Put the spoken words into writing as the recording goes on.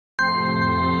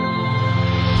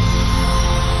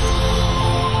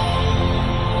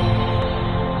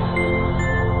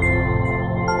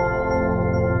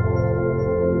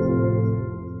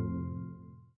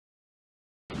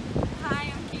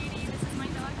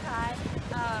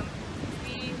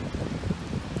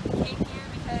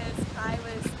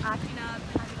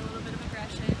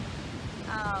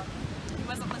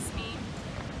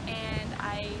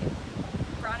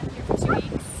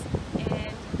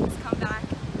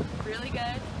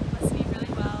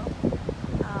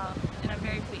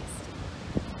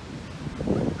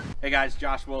guys,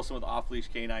 Josh Wilson with Off-Leash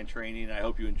Canine Training, and I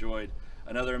hope you enjoyed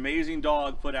another amazing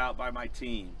dog put out by my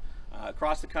team.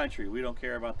 Across the country, we don't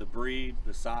care about the breed,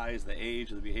 the size, the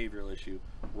age, or the behavioral issue.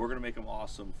 We're going to make them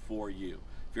awesome for you.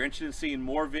 If you're interested in seeing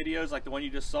more videos like the one you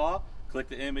just saw, click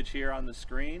the image here on the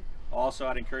screen. Also,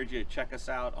 I'd encourage you to check us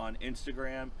out on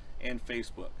Instagram and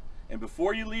Facebook. And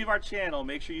before you leave our channel,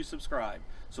 make sure you subscribe.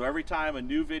 So every time a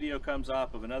new video comes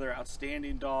up of another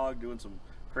outstanding dog doing some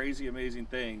crazy, amazing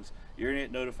things, you're going to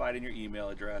get notified in your email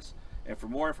address. And for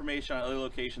more information on other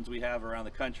locations we have around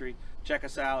the country, check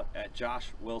us out at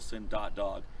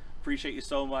joshwilson.dog. Appreciate you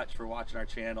so much for watching our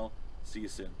channel. See you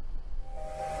soon.